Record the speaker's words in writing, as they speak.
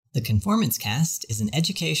The Conformance Cast is an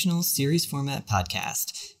educational series format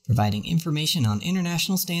podcast providing information on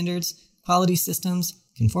international standards, quality systems,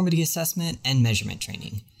 conformity assessment, and measurement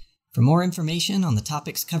training. For more information on the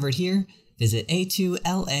topics covered here, visit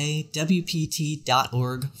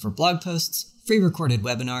a2lawpt.org for blog posts, free recorded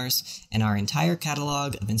webinars, and our entire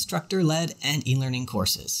catalog of instructor-led and e-learning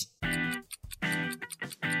courses.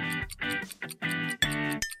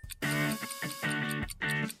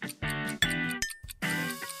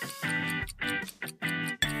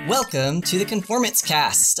 Welcome to the Conformance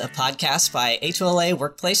Cast, a podcast by A2LA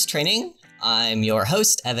Workplace Training. I'm your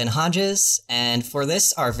host, Evan Hodges, and for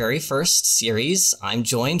this, our very first series, I'm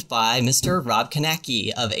joined by Mr. Rob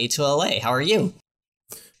Kanacki of A2LA. How are you?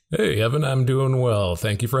 Hey, Evan, I'm doing well.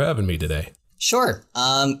 Thank you for having me today. Sure.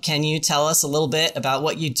 Can you tell us a little bit about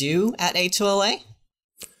what you do at A2LA?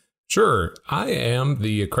 Sure. I am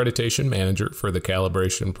the accreditation manager for the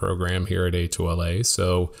calibration program here at A2LA,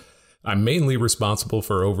 so I'm mainly responsible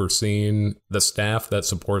for overseeing the staff that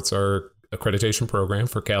supports our accreditation program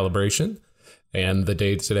for calibration and the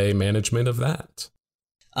day-to-day management of that.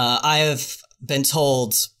 I have been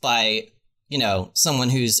told by, someone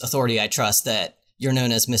whose authority I trust that you're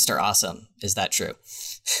known as Mr. Awesome. Is that true?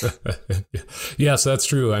 Yes, that's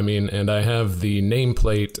true. I mean, and I have the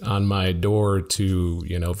nameplate on my door to,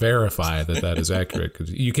 verify that is accurate. 'Cause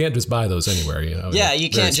you can't just buy those anywhere, Yeah, you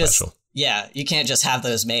can't just... special. Yeah, you can't just have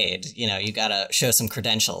those made. You got to show some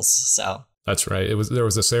credentials. So that's right. There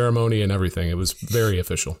was a ceremony and everything. It was very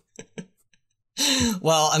official.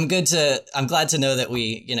 Well, I'm glad to know that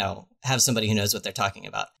we, have somebody who knows what they're talking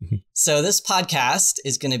about. Mm-hmm. So this podcast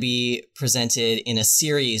is going to be presented in a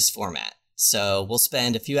series format. So we'll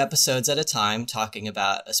spend a few episodes at a time talking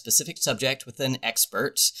about a specific subject with an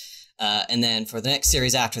expert. And then for the next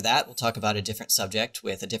series after that, we'll talk about a different subject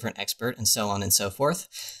with a different expert and so on and so forth.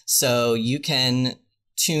 So you can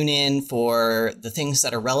tune in for the things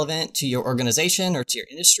that are relevant to your organization or to your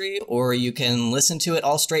industry, or you can listen to it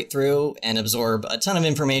all straight through and absorb a ton of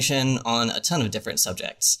information on a ton of different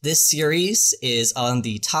subjects. This series is on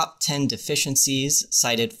the top 10 deficiencies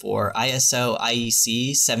cited for ISO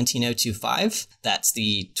IEC 17025. That's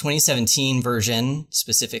the 2017 version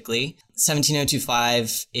specifically.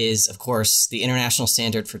 17025 is, of course, the international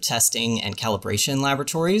standard for testing and calibration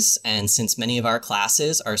laboratories. And since many of our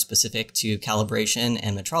classes are specific to calibration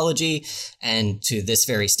and metrology and to this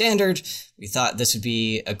very standard, we thought this would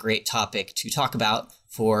be a great topic to talk about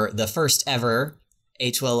for the first ever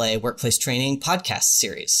A2LA Workplace Training podcast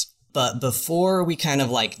series. But before we kind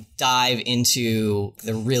of dive into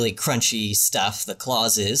the really crunchy stuff, the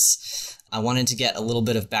clauses, I wanted to get a little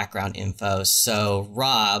bit of background info. So,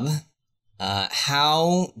 Rob,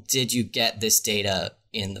 how did you get this data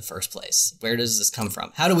in the first place? Where does this come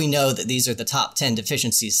from? How do we know that these are the top 10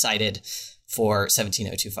 deficiencies cited for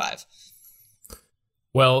 17025?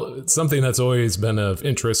 Well, something that's always been of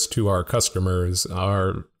interest to our customers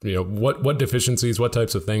are, what deficiencies, what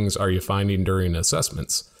types of things are you finding during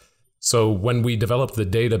assessments? So when we developed the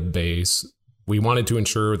database, we wanted to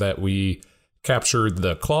ensure that we captured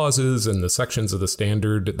the clauses and the sections of the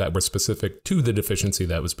standard that were specific to the deficiency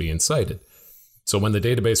that was being cited. So when the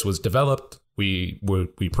database was developed, we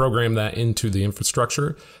programmed that into the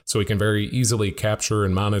infrastructure so we can very easily capture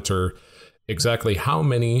and monitor exactly how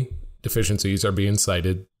many deficiencies are being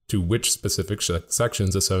cited to which specific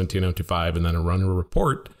sections of 17025, and then run a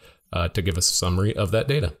report to give us a summary of that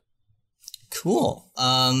data. Cool.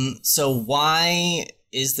 So why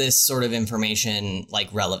is this sort of information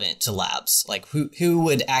relevant to labs? Who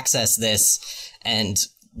would access this, and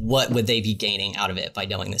what would they be gaining out of it by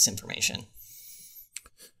knowing this information?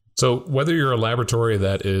 So whether you're a laboratory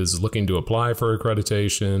that is looking to apply for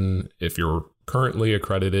accreditation, if you're currently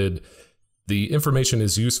accredited, the information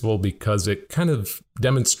is useful because it kind of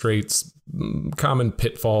demonstrates common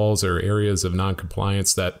pitfalls or areas of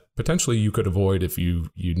noncompliance that potentially you could avoid if you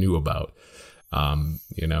knew about.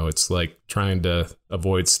 It's like trying to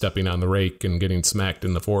avoid stepping on the rake and getting smacked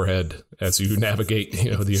in the forehead as you navigate,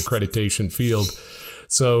 the accreditation field.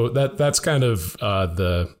 So that's kind of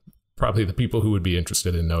probably the people who would be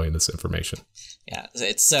interested in knowing this information. Yeah,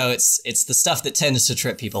 it's the stuff that tends to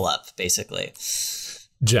trip people up, basically.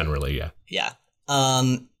 Generally, yeah. Yeah.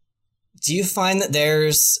 Do you find that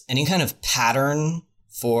there's any kind of pattern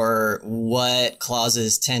for what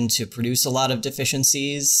clauses tend to produce a lot of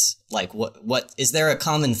deficiencies? What is there a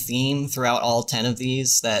common theme throughout all 10 of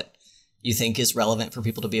these that you think is relevant for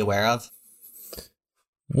people to be aware of?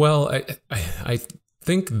 Well, I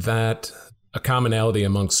think that a commonality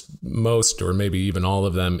amongst most, or maybe even all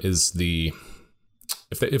of them, is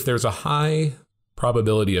if there's a high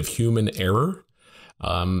probability of human error,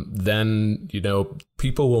 then,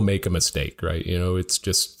 people will make a mistake, right? It's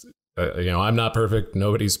just, I'm not perfect.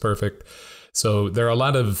 Nobody's perfect. So there are a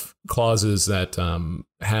lot of clauses that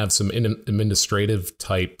have some administrative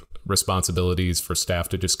type responsibilities for staff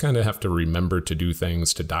to just kind of have to remember to do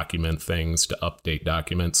things, to document things, to update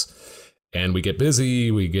documents. And we get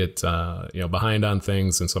busy, we get behind on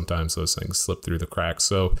things, and sometimes those things slip through the cracks.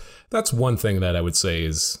 So that's one thing that I would say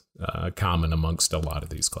is common amongst a lot of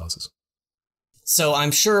these clauses. So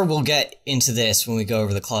I'm sure we'll get into this when we go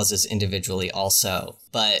over the clauses individually also,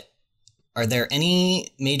 but are there any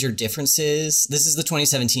major differences? This is the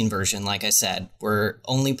 2017 version, like I said. We're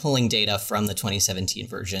only pulling data from the 2017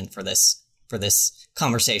 version for this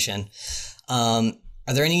conversation. Are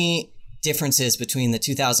there any differences between the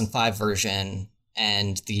 2005 version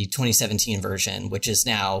and the 2017 version, which is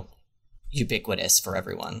now ubiquitous for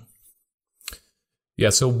everyone?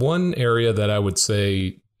 Yeah, so one area that I would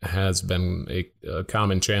say has been a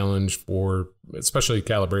common challenge for especially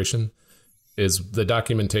calibration is the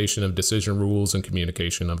documentation of decision rules and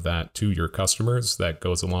communication of that to your customers. That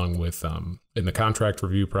goes along with in the contract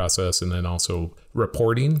review process, and then also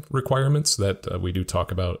reporting requirements that we do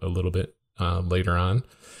talk about a little bit later on.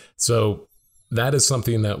 So that is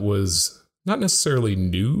something that was not necessarily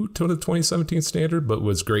new to the 2017 standard, but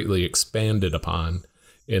was greatly expanded upon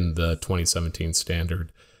in the 2017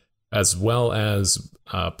 standard, as well as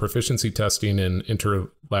proficiency testing and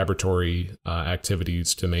interlaboratory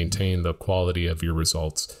activities to maintain the quality of your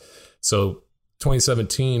results. So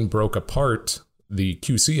 2017 broke apart the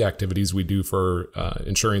QC activities we do for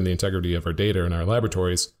ensuring the integrity of our data in our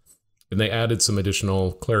laboratories, and they added some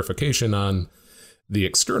additional clarification on the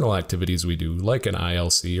external activities we do, like an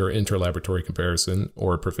ILC or interlaboratory comparison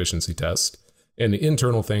or proficiency test, and the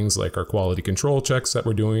internal things like our quality control checks that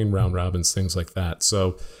we're doing, round robins, things like that.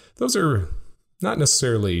 So those are not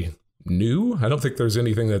necessarily new. I don't think there's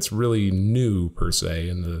anything that's really new per se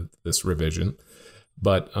in this revision,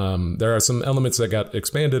 but there are some elements that got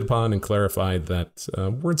expanded upon and clarified that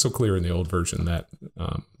weren't so clear in the old version that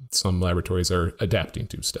some laboratories are adapting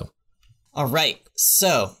to still. All right.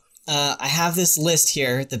 So I have this list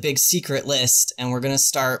here, the big secret list, and we're going to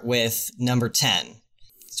start with number 10,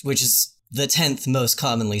 which is the 10th most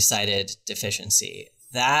commonly cited deficiency.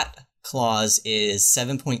 That clause is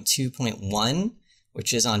 7.2.1,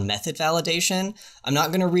 which is on method validation. I'm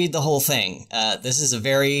not going to read the whole thing. This is a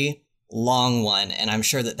very long one, and I'm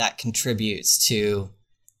sure that contributes to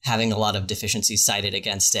having a lot of deficiencies cited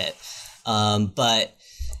against it. But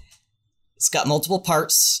it's got multiple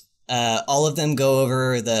parts. All of them go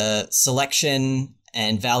over the selection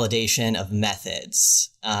and validation of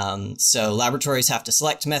methods. So laboratories have to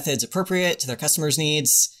select methods appropriate to their customers'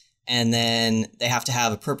 needs, and then they have to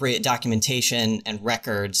have appropriate documentation and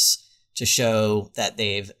records to show that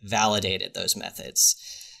they've validated those methods.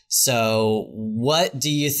 So what do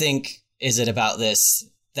you think is it about this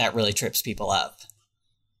that really trips people up?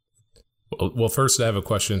 Well, first I have a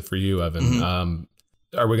question for you, Evan. Mm-hmm.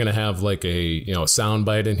 Are we going to have like a sound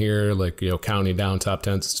bite in here, like, counting down top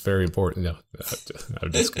 10s? It's very important. No,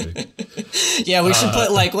 I'm just kidding. Yeah, we should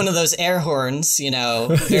put like one of those air horns,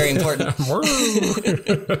 very important. Clause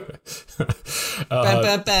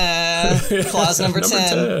number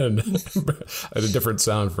 10. I had a different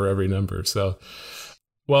sound for every number. So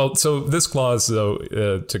this clause, though,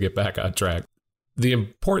 to get back on track, the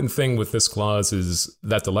important thing with this clause is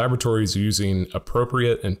that the laboratory is using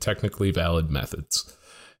appropriate and technically valid methods.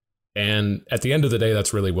 And at the end of the day,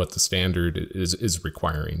 that's really what the standard is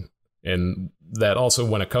requiring. And that also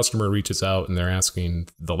when a customer reaches out and they're asking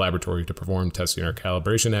the laboratory to perform testing or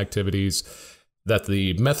calibration activities, that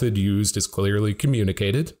the method used is clearly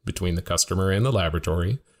communicated between the customer and the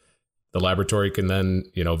laboratory. The laboratory can then,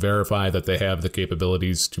 verify that they have the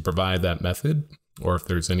capabilities to provide that method. Or if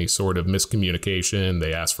there's any sort of miscommunication,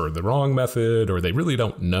 they ask for the wrong method, or they really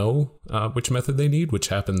don't know which method they need, which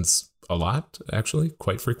happens a lot, actually,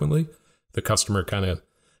 quite frequently. The customer kind of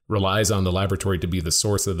relies on the laboratory to be the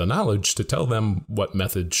source of the knowledge to tell them what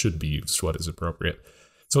method should be used, what is appropriate.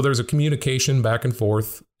 So there's a communication back and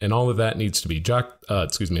forth, and all of that needs to be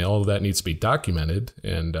documented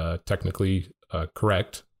and technically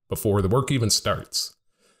correct before the work even starts.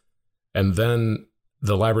 And then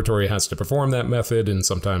the laboratory has to perform that method, and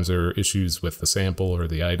sometimes there are issues with the sample or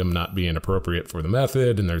the item not being appropriate for the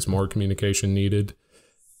method, and there's more communication needed.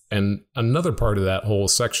 And another part of that whole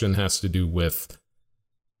section has to do with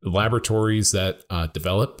laboratories that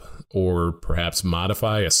develop or perhaps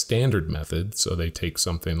modify a standard method. So they take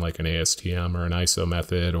something like an ASTM or an ISO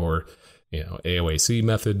method or AOAC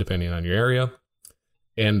method, depending on your area.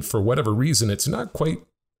 And for whatever reason, it's not quite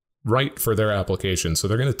right for their application. So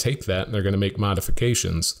they're going to take that and they're going to make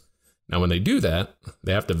modifications. Now, when they do that,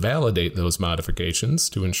 they have to validate those modifications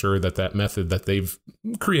to ensure that that method that they've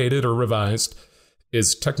created or revised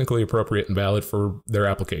is technically appropriate and valid for their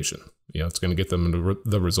application. It's going to get them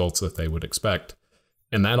the results that they would expect.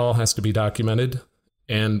 And that all has to be documented.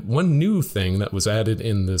 And one new thing that was added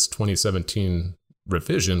in this 2017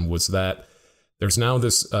 revision was that there's now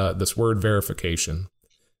this word verification.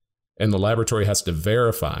 And the laboratory has to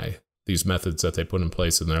verify these methods that they put in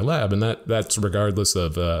place in their lab. And that's regardless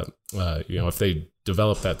of, if they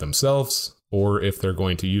develop that themselves or if they're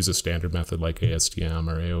going to use a standard method like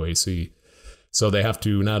ASTM or AOAC. So they have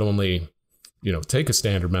to not only, take a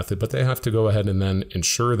standard method, but they have to go ahead and then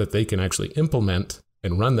ensure that they can actually implement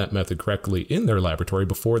and run that method correctly in their laboratory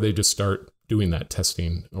before they just start doing that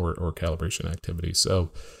testing or calibration activity.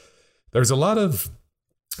 So there's a lot of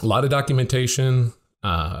documentation,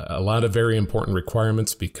 a lot of very important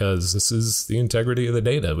requirements because this is the integrity of the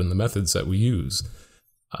data and the methods that we use.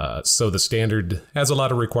 So the standard has a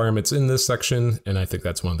lot of requirements in this section, and I think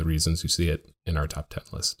that's one of the reasons you see it in our top 10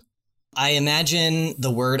 list. I imagine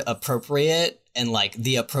the word appropriate and like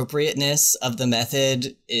the appropriateness of the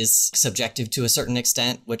method is subjective to a certain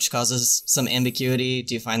extent, which causes some ambiguity.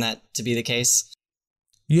 Do you find that to be the case?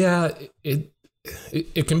 Yeah,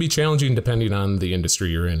 it can be challenging depending on the industry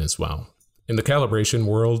you're in as well. In the calibration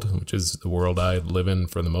world, which is the world I live in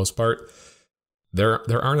for the most part,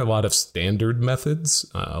 there aren't a lot of standard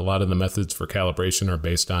methods. A lot of the methods for calibration are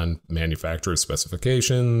based on manufacturer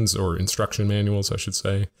specifications or instruction manuals, I should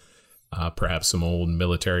say. Perhaps some old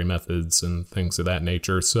military methods and things of that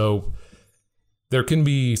nature. So there can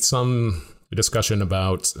be some discussion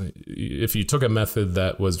about if you took a method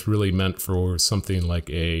that was really meant for something like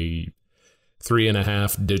a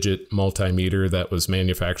 3.5-digit multimeter that was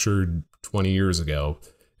manufactured 20 years ago,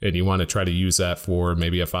 and you want to try to use that for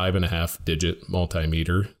maybe a 5.5-digit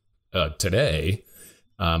multimeter today,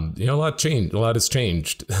 a lot has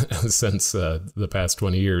changed since the past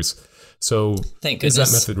 20 years. So thank is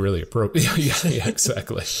goodness. That method really appropriate? yeah,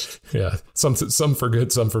 exactly. Yeah, some for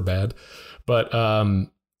good, some for bad. But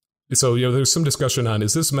so there's some discussion on,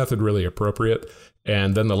 is this method really appropriate?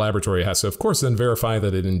 And then the laboratory has to, of course, then verify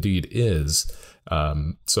that it indeed is.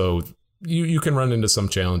 So you can run into some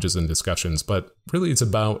challenges and discussions, but really it's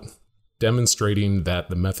about demonstrating that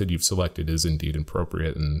the method you've selected is indeed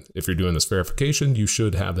appropriate. And if you're doing this verification, you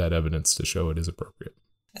should have that evidence to show it is appropriate.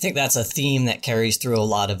 I think that's a theme that carries through a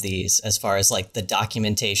lot of these as far as like the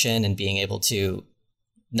documentation and being able to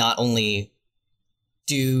not only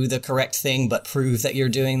do the correct thing, but prove that you're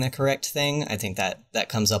doing the correct thing. I think that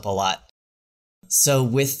comes up a lot. So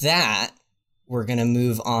with that, we're going to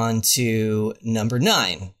move on to number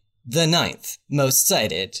 9, the 9th most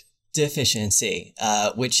cited deficiency,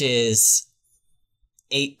 which is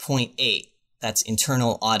 8.8. That's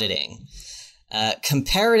internal auditing.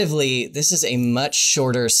 Comparatively, this is a much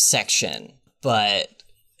shorter section, but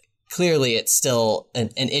clearly it's still an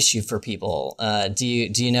issue for people. Do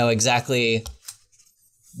you know exactly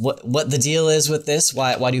what the deal is with this?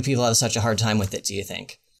 Why do people have such a hard time with it, do you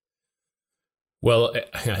think? Well,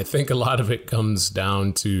 I think a lot of it comes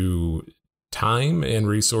down to time and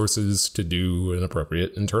resources to do an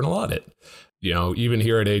appropriate internal audit. Even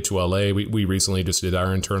here at HOLA, we recently just did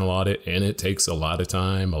our internal audit, and it takes a lot of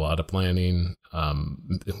time, a lot of planning.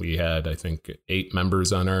 We had, I think, 8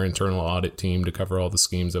 members on our internal audit team to cover all the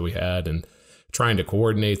schemes that we had, and trying to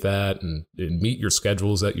coordinate that and meet your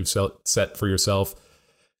schedules that you've set for yourself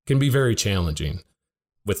can be very challenging.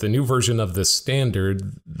 With the new version of this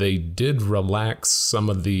standard, they did relax some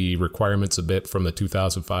of the requirements a bit from the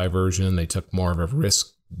 2005 version. They took more of a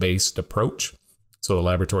risk-based approach. So the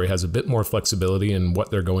laboratory has a bit more flexibility in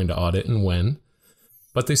what they're going to audit and when,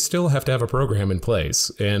 but they still have to have a program in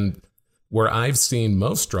place. And where I've seen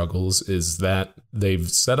most struggles is that they've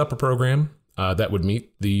set up a program that would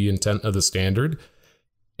meet the intent of the standard,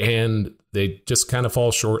 and they just kind of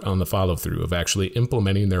fall short on the follow through of actually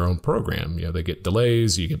implementing their own program. They get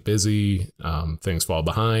delays, you get busy, things fall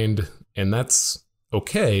behind, and that's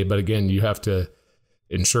okay. But again, you have to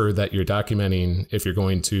ensure that you're documenting if you're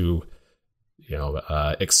going to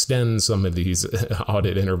extend some of these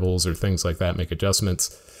audit intervals or things like that, make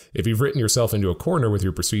adjustments. If you've written yourself into a corner with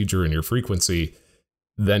your procedure and your frequency,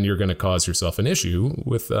 then you're going to cause yourself an issue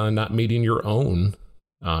with not meeting your own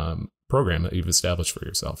program that you've established for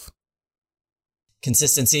yourself.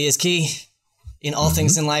 Consistency is key in all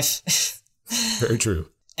things in life. Very true.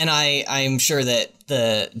 And I'm sure that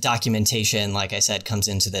the documentation, like I said, comes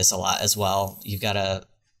into this a lot as well.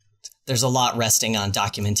 There's a lot resting on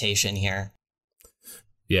documentation here.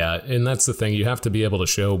 Yeah, and that's the thing. You have to be able to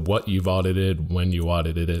show what you've audited, when you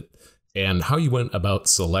audited it, and how you went about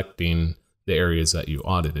selecting the areas that you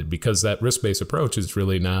audited, because that risk-based approach is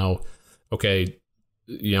really now, okay,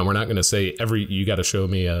 we're not going to say you got to show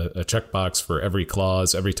me a checkbox for every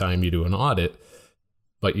clause every time you do an audit,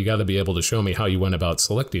 but you got to be able to show me how you went about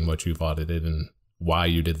selecting what you've audited and why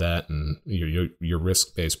you did that, and your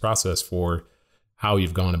risk-based process for how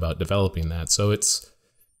you've gone about developing that. So it's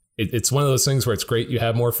one of those things where it's great you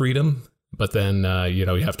have more freedom, but then you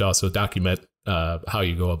have to also document how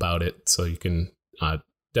you go about it so you can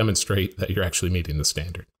demonstrate that you're actually meeting the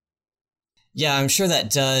standard. Yeah, I'm sure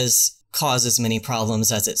that does cause as many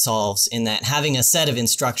problems as it solves, in that having a set of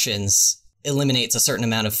instructions eliminates a certain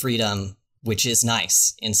amount of freedom, which is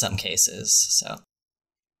nice in some cases. So,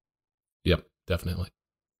 yep, definitely.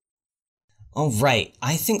 All right.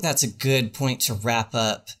 I think that's a good point to wrap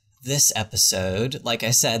up this episode. Like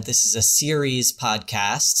I said, this is a series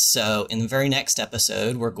podcast. So in the very next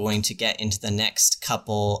episode, we're going to get into the next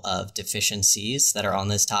couple of deficiencies that are on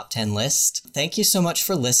this top 10 list. Thank you so much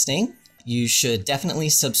for listening. You should definitely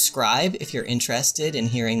subscribe if you're interested in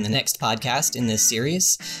hearing the next podcast in this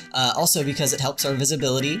series, also because it helps our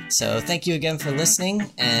visibility. So thank you again for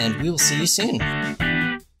listening, and we will see you soon.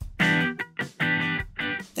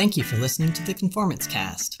 Thank you for listening to the Conformance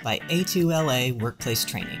Cast by A2LA Workplace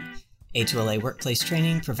Training. A2LA Workplace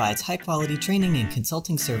Training provides high-quality training and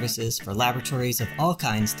consulting services for laboratories of all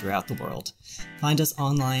kinds throughout the world. Find us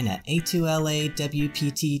online at a2lawpt.org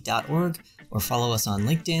or follow us on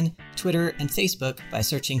LinkedIn, Twitter, and Facebook by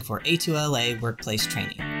searching for A2LA Workplace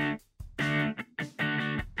Training.